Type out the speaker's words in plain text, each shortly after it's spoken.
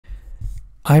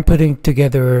I'm putting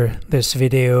together this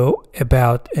video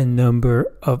about a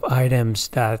number of items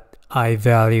that I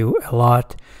value a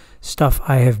lot, stuff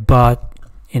I have bought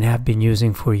and have been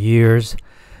using for years.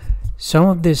 Some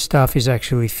of this stuff is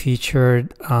actually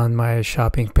featured on my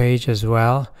shopping page as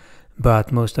well,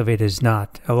 but most of it is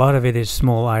not. A lot of it is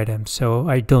small items, so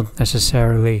I don't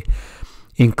necessarily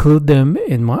include them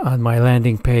on my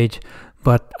landing page,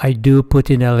 but I do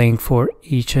put in a link for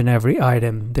each and every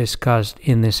item discussed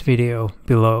in this video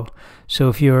below. So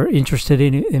if you're interested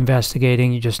in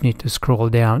investigating, you just need to scroll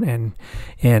down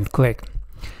and click.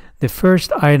 The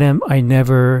first item I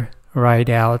never write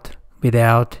out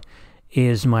without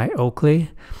is my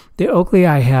Oakley. The Oakley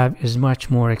I have is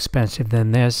much more expensive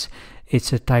than this.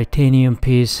 It's a titanium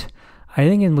piece. I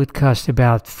think it would cost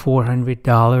about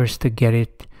 $400 to get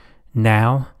it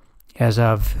now, as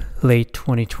of late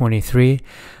 2023.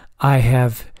 I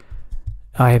have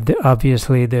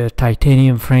obviously the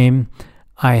titanium frame.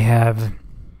 I have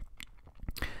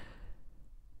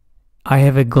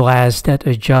a glass that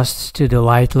adjusts to the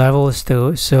light levels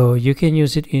so you can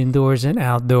use it indoors and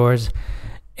outdoors.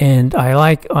 And I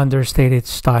like understated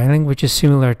styling, which is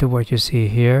similar to what you see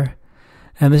here.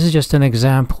 And this is just an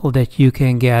example that you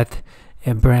can get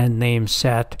a brand name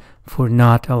set for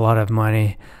not a lot of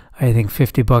money. I think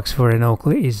 $50 for an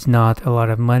Oakley is not a lot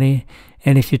of money,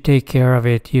 and if you take care of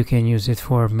it, you can use it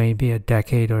for maybe a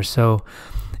decade or so.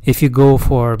 If you go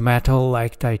for metal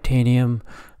like titanium,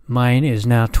 mine is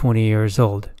now 20 years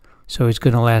old, so it's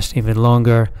going to last even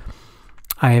longer.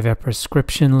 I have a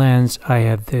prescription lens. I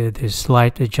have this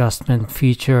light adjustment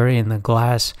feature in the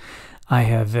glass. I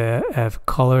have a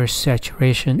color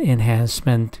saturation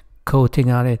enhancement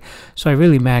coating on it, so I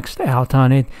really maxed out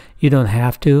on it. You don't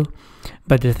have to.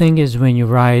 But the thing is, when you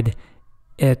ride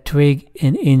a twig,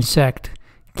 an insect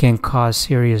can cause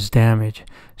serious damage.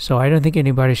 So I don't think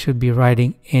anybody should be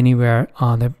riding anywhere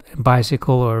on a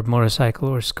bicycle or motorcycle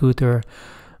or scooter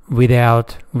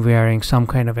without wearing some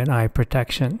kind of an eye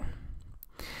protection.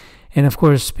 And of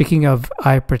course, speaking of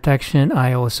eye protection,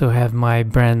 I also have my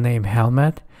brand name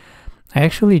helmet. I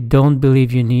actually don't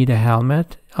believe you need a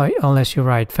helmet unless you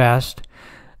ride fast.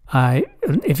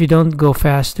 If you don't go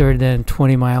faster than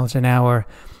 20 miles an hour,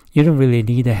 you don't really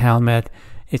need a helmet.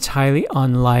 It's highly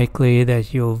unlikely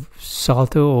that you'll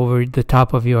salto over the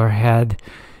top of your head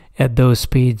at those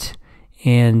speeds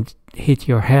and hit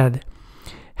your head.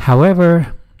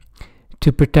 However,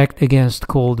 to protect against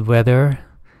cold weather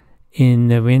in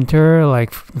the winter,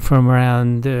 like from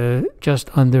around just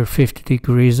under 50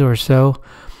 degrees or so,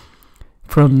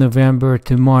 from November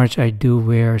to March, I do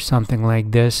wear something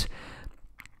like this.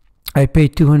 I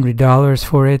paid $200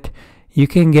 for it. You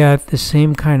can get the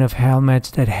same kind of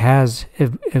helmets that has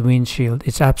a windshield.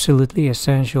 It's absolutely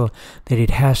essential that it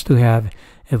has to have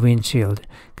a windshield,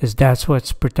 because that's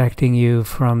what's protecting you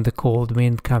from the cold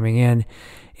wind coming in.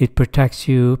 It protects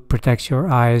you, protects your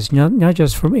eyes, not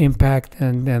just from impact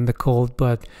and the cold,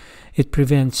 but it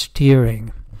prevents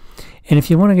tearing. And if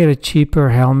you want to get a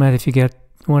cheaper helmet, if you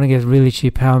want to get really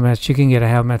cheap helmets, you can get a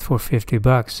helmet for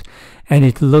 $50, and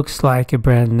it looks like a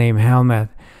brand name helmet,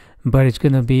 but it's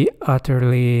going to be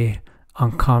utterly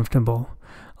uncomfortable.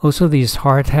 Also, these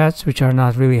hard hats, which are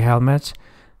not really helmets,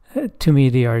 to me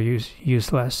they are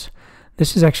useless.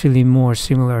 This is actually more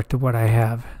similar to what I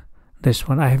have. This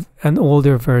one, I have an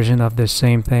older version of the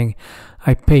same thing.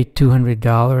 I paid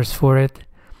 $200 for it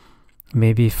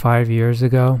maybe 5 years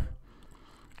ago.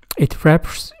 It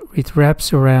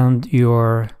wraps around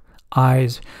your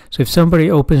eyes. So if somebody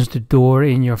opens the door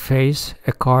in your face,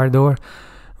 a car door,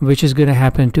 which is going to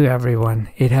happen to everyone.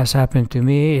 It has happened to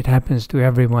me. It happens to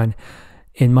everyone.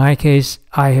 In my case,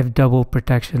 I have double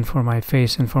protection for my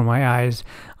face and for my eyes.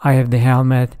 I have the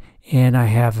helmet and I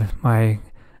have my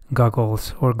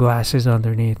goggles or glasses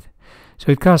underneath.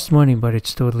 So it costs money, but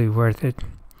it's totally worth it.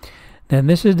 Then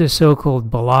this is the so-called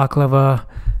balaclava,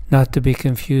 not to be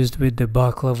confused with the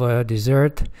baklava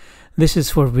dessert. This is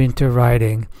for winter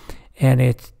riding, and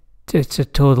it's a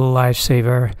total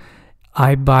lifesaver.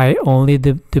 I buy only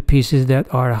the pieces that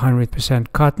are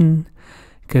 100% cotton,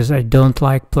 because I don't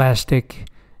like plastic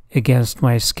against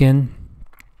my skin.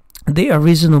 They are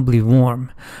reasonably warm.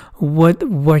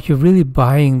 What you're really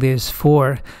buying this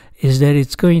for is that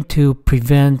it's going to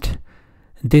prevent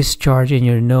discharge in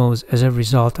your nose as a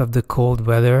result of the cold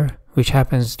weather, which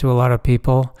happens to a lot of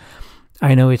people.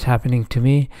 I know it's happening to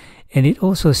me. And it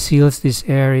also seals this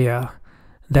area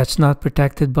that's not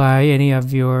protected by any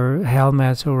of your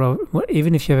helmets, or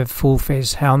even if you have a full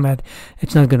face helmet,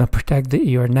 it's not going to protect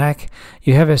your neck.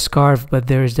 You have a scarf, but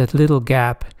there is that little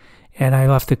gap, and I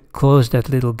have to close that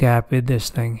little gap with this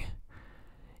thing.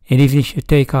 And even if you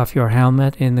take off your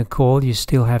helmet in the cold, you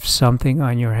still have something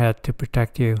on your head to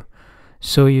protect you.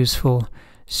 So useful,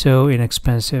 so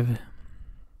inexpensive.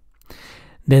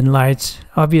 Then lights.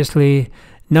 Obviously,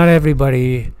 not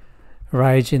everybody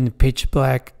rides in pitch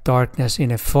black darkness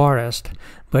in a forest,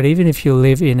 but even if you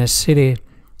live in a city,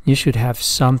 you should have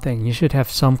something. You should have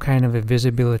some kind of a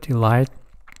visibility light.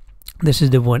 This is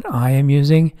the one I am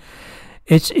using.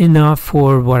 It's enough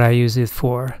for what I use it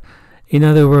for. In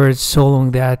other words, so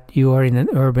long that you are in an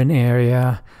urban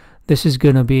area, this is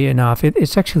going to be enough.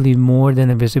 It's actually more than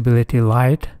a visibility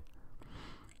light.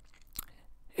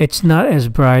 It's not as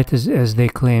bright as they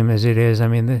claim as it is. I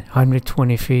mean,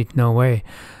 120 feet, no way.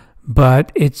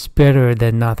 But it's better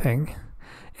than nothing.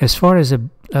 As far as a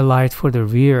light for the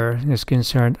rear is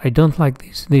concerned, I don't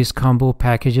like these combo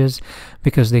packages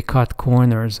because they cut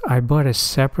corners. I bought a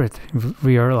separate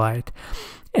rear light.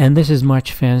 And this is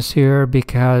much fancier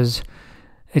because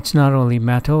it's not only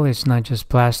metal, it's not just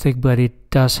plastic, but it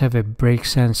does have a brake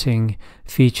sensing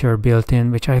feature built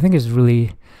in, which I think is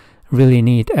really, really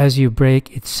neat. As you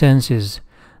brake, it senses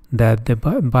that the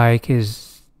bike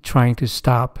is trying to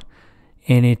stop,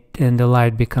 and the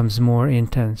light becomes more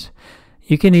intense.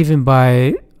 You can even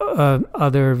buy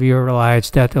other rear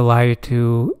lights that allow you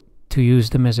to use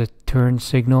them as a turn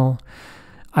signal.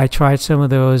 I tried some of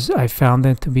those. I found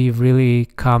them to be really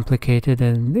complicated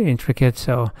and intricate,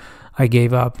 so I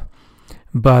gave up.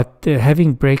 But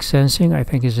having brake sensing, I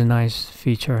think, is a nice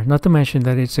feature. Not to mention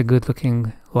that it's a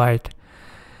good-looking light.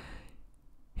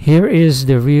 Here is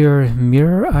the rear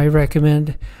mirror I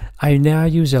recommend. I now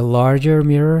use a larger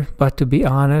mirror, but to be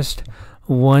honest,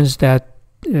 once that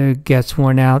gets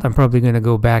worn out, I'm probably going to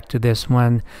go back to this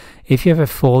one. If you have a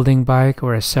folding bike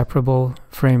or a separable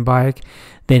frame bike,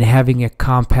 then having a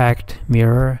compact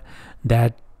mirror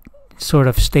that sort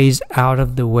of stays out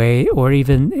of the way, or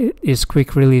even is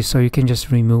quick release so you can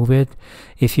just remove it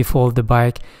if you fold the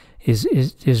bike,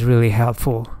 is really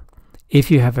helpful. If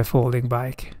you have a folding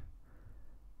bike,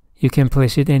 you can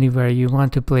place it anywhere you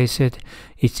want to place it.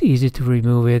 It's easy to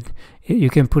remove it. You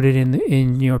can put it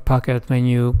in your pocket when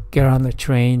you get on the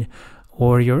train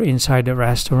or you're inside the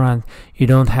restaurant. You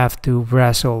don't have to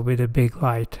wrestle with a big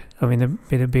light, with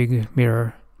a big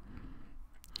mirror.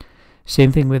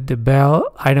 Same thing with the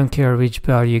bell. I don't care which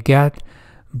bell you get,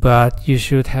 but you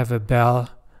should have a bell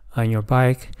on your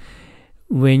bike.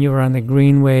 When you're on the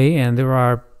greenway and there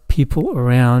are people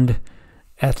around,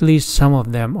 at least some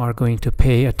of them are going to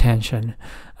pay attention.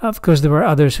 Of course, there are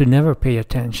others who never pay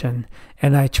attention,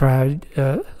 and I tried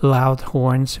loud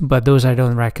horns, but those I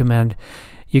don't recommend.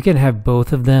 You can have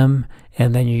both of them,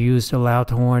 and then you use the loud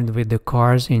horn with the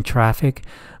cars in traffic,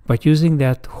 but using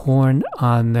that horn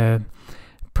on the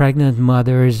pregnant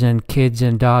mothers and kids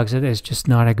and dogs, that is just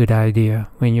not a good idea.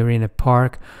 When you're in a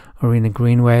park or in a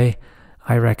greenway,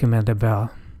 I recommend a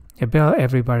bell. A bell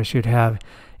everybody should have.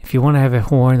 If you want to have a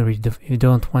horn or you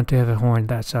don't want to have a horn,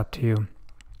 that's up to you.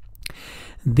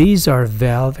 These are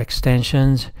valve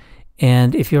extensions,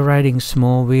 and if you're riding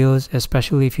small wheels,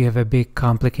 especially if you have a big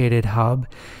complicated hub,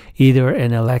 either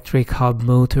an electric hub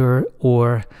motor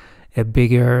or a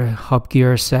bigger hub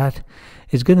gear set,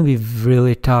 it's going to be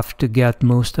really tough to get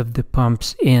most of the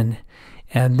pumps in.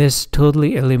 And this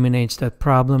totally eliminates that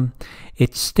problem.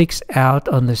 It sticks out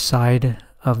on the side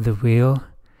of the wheel,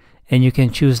 and you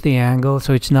can choose the angle,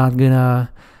 so it's not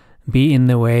gonna be in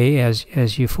the way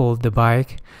as you fold the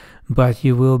bike, but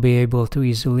you will be able to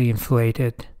easily inflate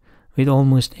it with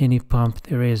almost any pump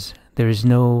there is. There is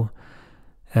no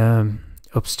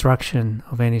obstruction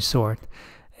of any sort,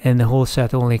 and the whole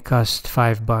set only costs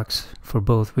 $5 for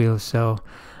both wheels, so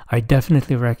I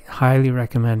definitely highly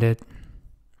recommend it.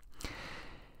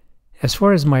 As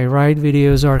far as my ride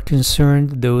videos are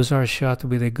concerned, those are shot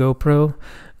with a GoPro.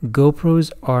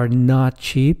 GoPros are not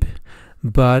cheap,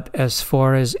 but as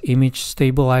far as image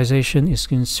stabilization is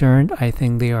concerned, I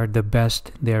think they are the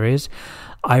best there is.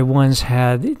 I once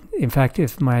had, in fact,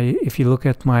 if you look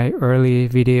at my early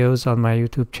videos on my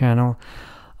YouTube channel,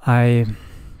 I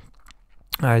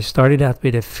started out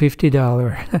with a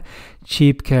 $50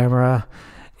 cheap camera.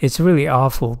 It's really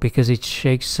awful because it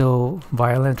shakes so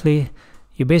violently.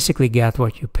 You basically get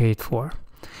what you paid for.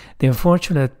 The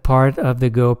unfortunate part of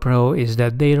the GoPro is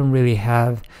that they don't really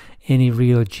have any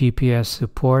real GPS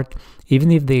support. Even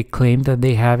if they claim that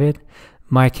they have it,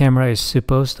 my camera is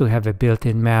supposed to have a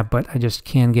built-in map, but I just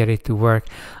can't get it to work.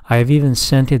 I've even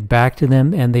sent it back to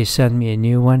them and they sent me a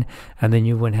new one, and the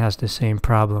new one has the same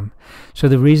problem. So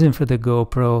the reason for the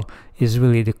GoPro is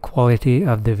really the quality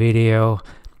of the video,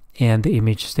 and the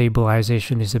image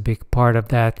stabilization is a big part of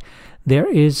that. There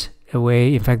is a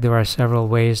way, in fact there are several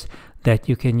ways, that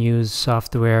you can use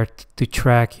software to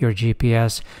track your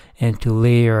GPS and to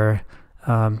layer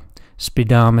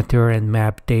speedometer and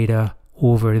map data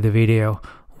over the video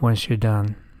once you're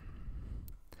done.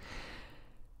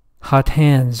 Hot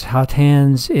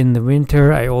hands in the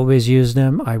winter, I always use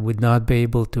them. I would not be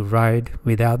able to ride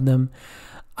without them.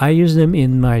 I use them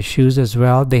in my shoes as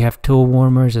well. They have toe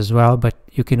warmers as well, but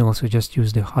you can also just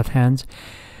use the hot hands.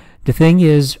 The thing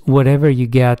is, whatever you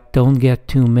get, don't get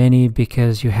too many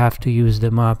because you have to use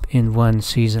them up in one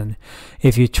season.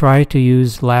 If you try to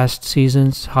use last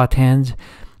season's hot hands,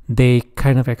 they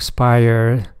kind of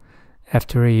expire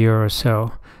after a year or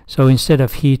so. So instead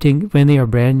of heating, when they are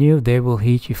brand new, they will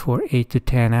heat you for 8 to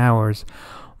 10 hours.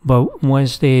 But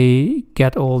once they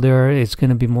get older, it's going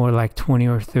to be more like 20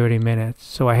 or 30 minutes.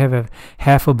 So I have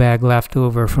half a bag left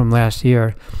over from last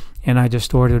year, and I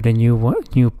just ordered a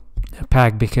new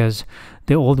pack because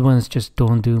the old ones just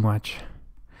don't do much.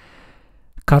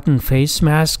 Cotton face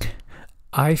mask.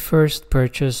 I first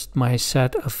purchased my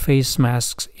set of face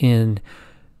masks in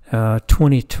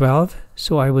 2012,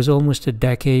 so I was almost a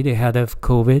decade ahead of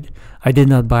COVID. I did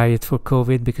not buy it for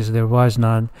COVID because there was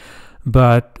none,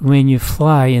 but when you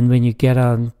fly and when you get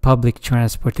on public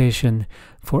transportation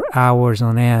for hours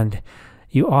on end,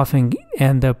 you often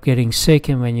end up getting sick,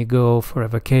 and when you go for a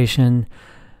vacation,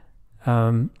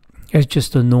 it's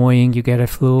just annoying. You get a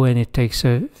flu and it takes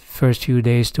the first few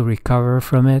days to recover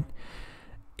from it.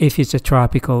 If it's a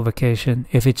tropical vacation,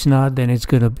 if it's not, then it's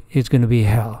gonna be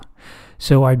hell.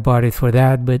 So I bought it for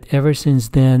that, but ever since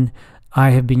then,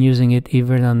 I have been using it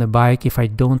even on the bike. If I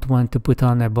don't want to put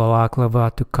on a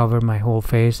balaclava to cover my whole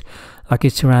face, like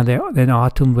it's around an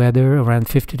autumn weather, around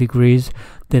 50 degrees,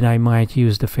 then I might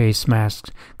use the face masks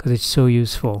because it's so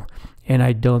useful. And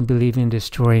I don't believe in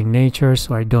destroying nature,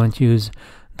 so I don't use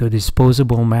the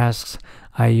disposable masks.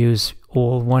 I use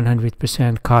all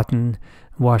 100% cotton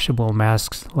washable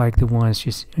masks like the ones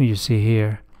you see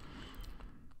here.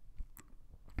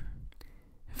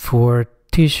 For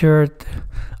t-shirt,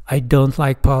 I don't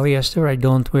like polyester. I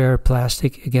don't wear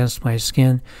plastic against my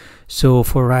skin. So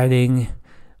for riding,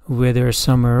 whether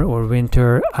summer or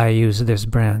winter, I use this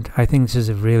brand. I think this is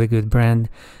a really good brand.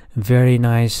 Very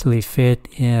nicely fit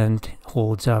and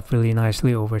holds up really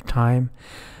nicely over time.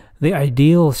 The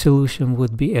ideal solution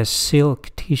would be a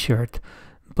silk t-shirt,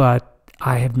 but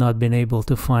I have not been able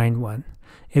to find one.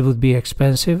 It would be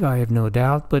expensive, I have no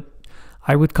doubt, but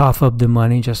I would cough up the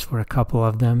money just for a couple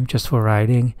of them, just for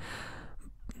riding.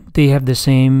 They have the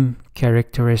same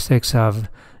characteristics of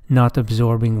not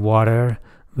absorbing water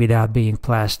without being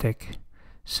plastic.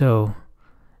 So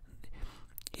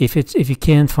if you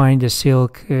can't find a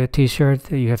silk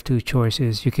t-shirt, you have two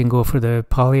choices. You can go for the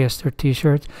polyester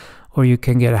t-shirt, or you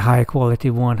can get a high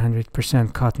quality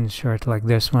 100% cotton shirt like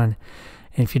this one.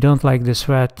 And if you don't like the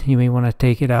sweat, you may want to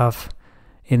take it off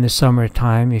in the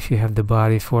summertime if you have the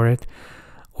body for it,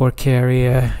 or carry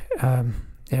a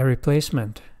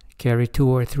replacement. Carry 2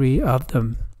 or 3 of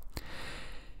them.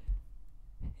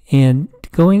 And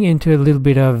going into a little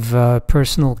bit of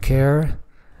personal care,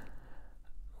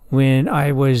 when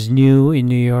I was new in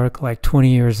New York, like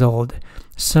 20 years old,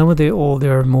 some of the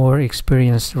older, more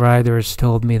experienced riders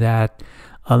told me that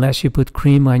unless you put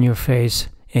cream on your face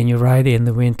and you ride in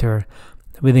the winter,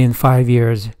 within 5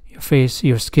 years,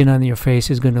 your skin on your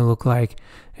face is going to look like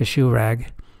a shoe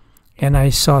rag. And I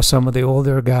saw some of the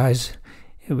older guys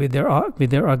with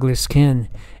their ugly skin,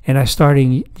 and I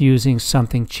started using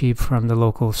something cheap from the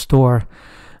local store.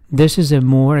 This is a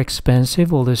more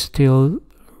expensive, although still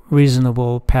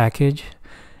reasonable package.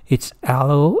 It's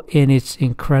aloe and it's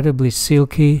incredibly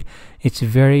silky. It's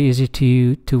very easy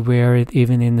to wear it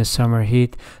even in the summer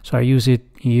heat. So I use it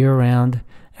year round,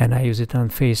 and I use it on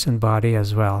face and body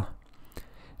as well.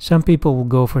 Some people will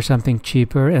go for something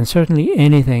cheaper, and certainly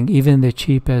anything, even the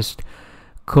cheapest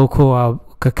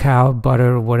cacao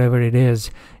butter, whatever it is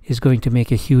going to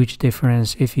make a huge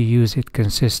difference if you use it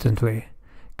consistently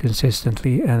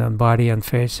and on body and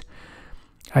face.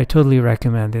 I totally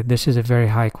recommend it. This is a very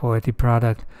high quality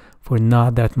product for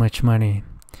not that much money.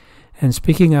 And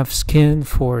speaking of skin,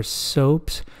 for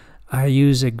soaps, I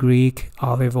use a Greek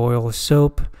olive oil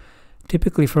soap,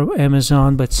 typically from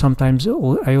Amazon, but sometimes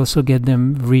I also get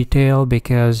them retail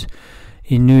because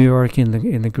in New York, in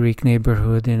the Greek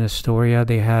neighborhood in Astoria,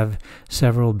 they have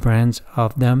several brands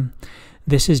of them.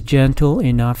 This is gentle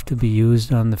enough to be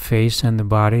used on the face and the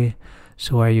body,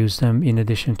 so I use them in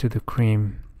addition to the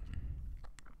cream.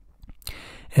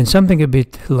 And something a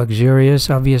bit luxurious,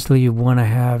 obviously you want to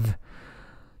have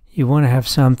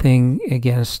something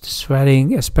against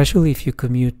sweating, especially if you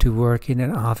commute to work in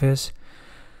an office.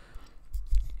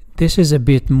 This is a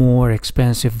bit more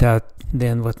expensive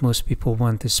than what most people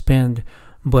want to spend.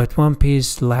 But one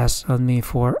piece lasts on me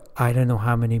for I don't know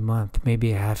how many months,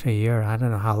 maybe half a year. I don't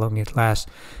know how long it lasts.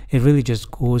 It really just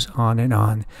goes on and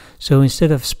on. So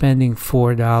instead of spending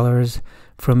 $4,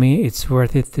 for me, it's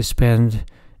worth it to spend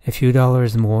a few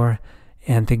dollars more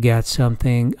and to get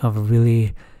something of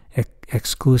really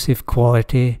exclusive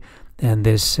quality. And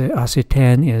this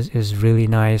acetate is really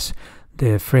nice.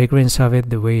 The fragrance of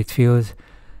it, the way it feels,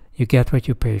 you get what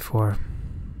you pay for.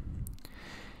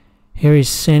 Here is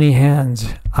Sunny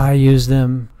Hands. I use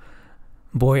them.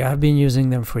 Boy, I've been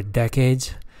using them for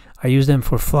decades. I use them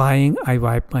for flying. I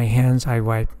wipe my hands. I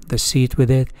wipe the seat with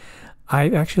it. I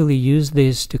actually use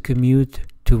this to commute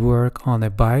to work on a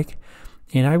bike.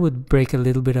 And I would break a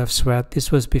little bit of sweat.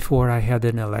 This was before I had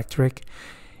an electric.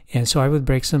 And so I would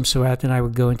break some sweat and I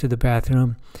would go into the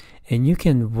bathroom. And you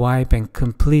can wipe and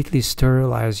completely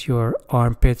sterilize your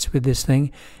armpits with this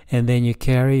thing. And then you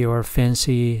carry your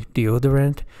fancy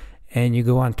deodorant and you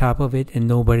go on top of it, and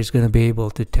nobody's going to be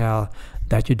able to tell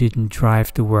that you didn't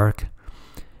drive to work.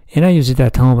 And I use it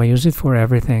at home. I use it for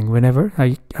everything. Whenever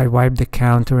I wipe the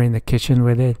counter in the kitchen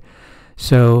with it.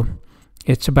 So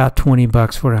it's about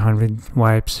 $20 for 100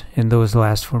 wipes, and those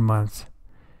last for months.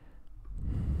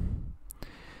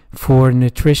 For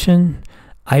nutrition,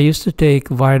 I used to take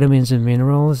vitamins and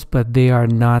minerals, but they are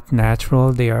not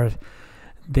natural. They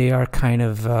are kind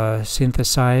of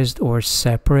synthesized or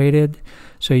separated.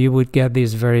 So you would get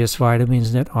these various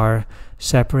vitamins that are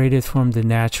separated from the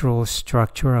natural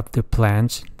structure of the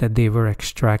plants that they were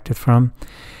extracted from.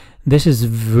 This is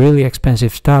really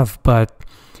expensive stuff, but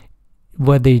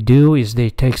what they do is they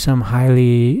take some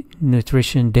highly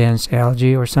nutrition dense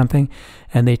algae or something,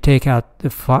 and they take out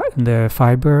the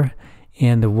fiber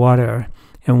and the water,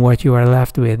 and what you are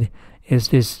left with is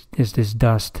this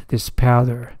dust, this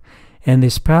powder. And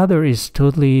this powder is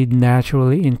totally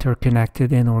naturally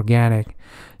interconnected and organic.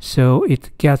 So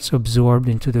it gets absorbed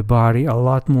into the body a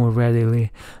lot more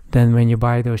readily than when you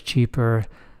buy those cheaper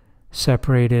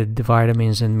separated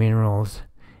vitamins and minerals.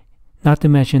 Not to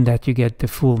mention that you get the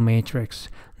full matrix.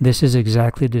 This is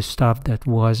exactly the stuff that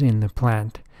was in the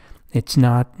plant. It's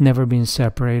never been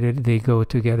separated. They go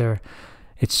together.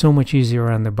 It's so much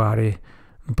easier on the body.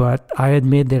 But I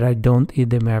admit that I don't eat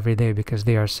them every day because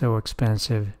they are so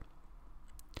expensive.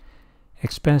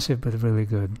 Expensive, but really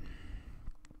good.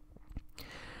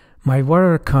 My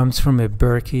water comes from a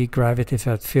Berkey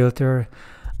gravity-fed filter.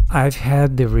 I've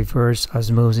had the reverse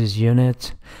osmosis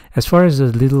unit. As far as the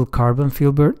little carbon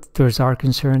filters are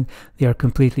concerned, they are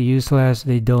completely useless.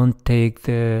 They don't take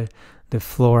the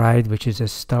fluoride, which is a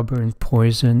stubborn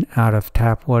poison, out of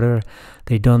tap water.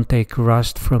 They don't take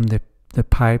rust from the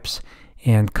pipes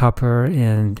and copper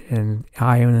and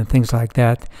iron and things like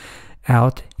that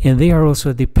out. And they are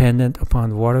also dependent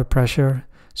upon water pressure.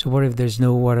 So what if there's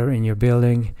no water in your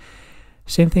building?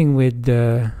 Same thing with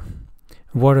the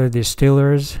water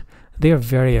distillers. They are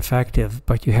very effective,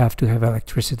 but you have to have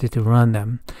electricity to run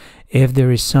them. If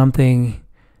there is some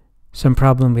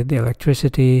problem with the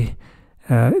electricity,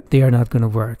 they are not going to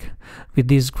work. With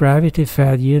these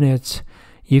gravity-fed units,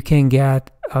 you can get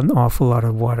an awful lot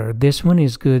of water. This one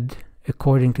is good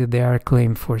according to their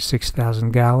claim for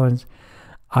 6,000 gallons.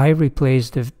 I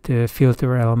replaced the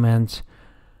filter elements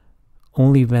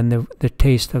only when the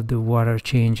taste of the water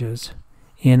changes.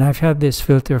 And I've had this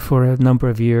filter for a number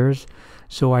of years,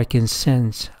 so I can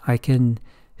sense, I can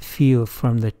feel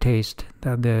from the taste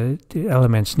that the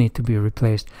elements need to be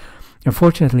replaced.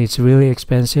 Unfortunately, it's really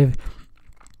expensive,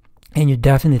 and you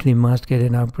definitely must get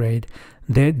an upgrade.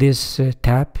 This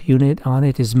tap unit on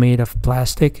it is made of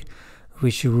plastic,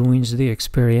 which ruins the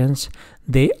experience.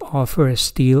 They offer a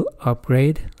steel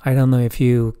upgrade. I don't know if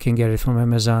you can get it from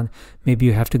Amazon. Maybe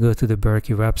you have to go to the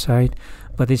Berkey website,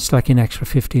 but it's like an extra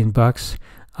 15 bucks.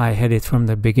 I had it from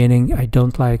the beginning. I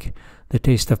don't like the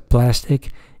taste of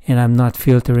plastic, and I'm not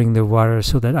filtering the water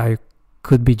so that I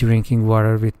could be drinking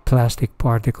water with plastic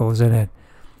particles in it.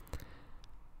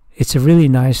 It's a really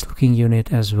nice looking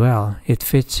unit as well. It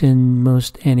fits in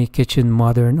most any kitchen,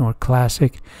 modern or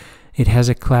classic. It has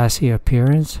a classy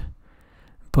appearance,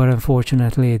 but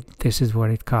unfortunately this is what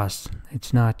it costs.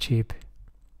 It's not cheap.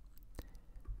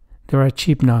 There are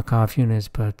cheap knockoff units,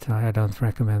 but I don't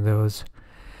recommend those.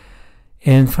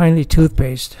 And finally,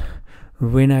 toothpaste.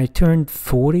 When I turned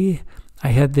 40, I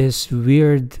had this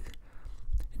weird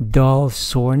dull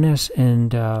soreness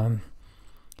and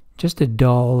just a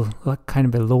dull, like kind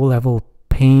of a low-level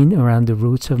pain around the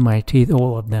roots of my teeth,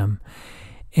 all of them.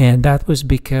 And that was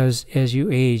because as you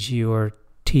age, your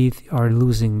teeth are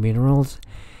losing minerals.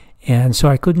 And so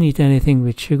I couldn't eat anything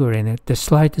with sugar in it. The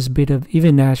slightest bit of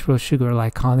even natural sugar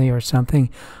like honey or something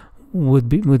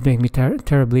would make me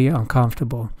terribly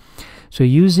uncomfortable. So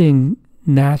using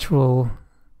natural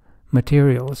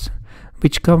materials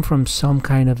which come from some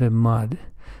kind of a mud.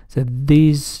 So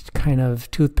these kind of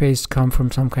toothpaste come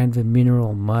from some kind of a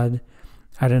mineral mud.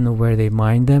 I don't know where they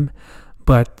mine them,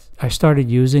 but I started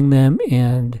using them,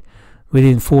 and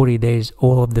within 40 days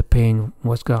all of the pain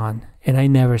was gone, and I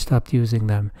never stopped using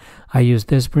them. I used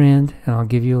this brand, and I'll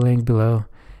give you a link below,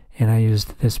 and I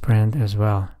used this brand as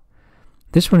well.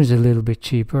 This one is a little bit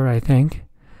cheaper, I think,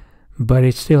 but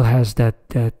it still has that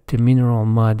mineral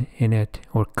mud in it,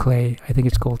 or clay. I think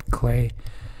it's called clay.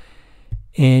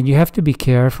 And you have to be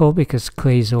careful because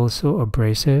clay is also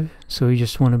abrasive, so you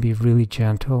just want to be really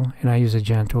gentle. And I use a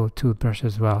gentle toothbrush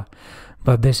as well.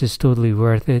 But this is totally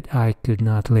worth it. I could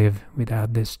not live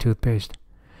without this toothpaste.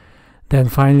 Then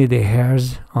finally the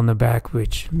hairs on the back,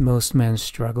 which most men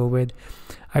struggle with.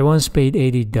 I once paid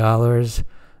 $80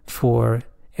 for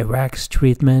a wax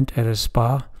treatment at a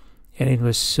spa, and it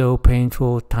was so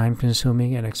painful,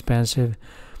 time-consuming, and expensive.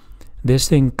 This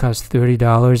thing costs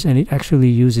 $30, and it actually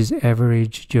uses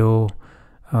average Joe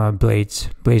blades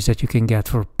that you can get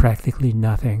for practically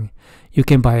nothing. You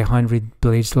can buy 100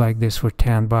 blades like this for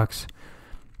 $10,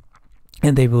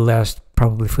 and they will last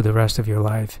probably for the rest of your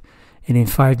life. And in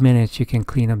 5 minutes, you can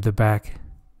clean up the back.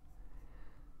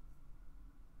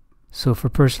 So for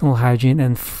personal hygiene,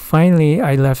 and finally,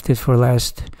 I left it for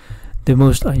last, the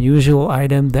most unusual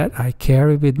item that I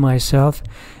carry with myself,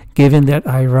 given that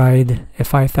I ride a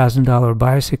 $5,000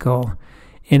 bicycle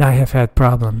and I have had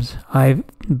problems.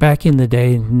 Back in the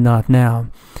day, not now,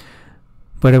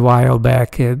 but a while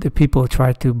back, the people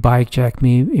tried to bike jack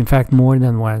me, in fact more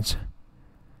than once.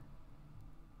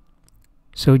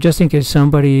 So just in case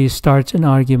somebody starts an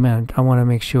argument, I want to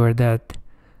make sure that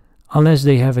unless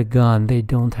they have a gun, they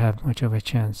don't have much of a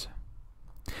chance.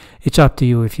 It's up to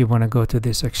you if you want to go to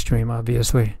this extreme,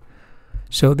 obviously.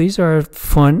 So these are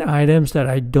fun items that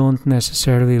I don't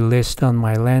necessarily list on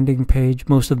my landing page.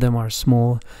 Most of them are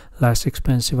small, less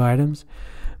expensive items,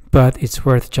 but it's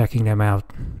worth checking them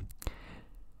out.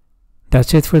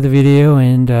 That's it for the video,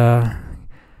 and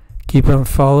keep on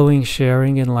following,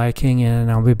 sharing, and liking, and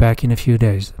I'll be back in a few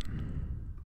days.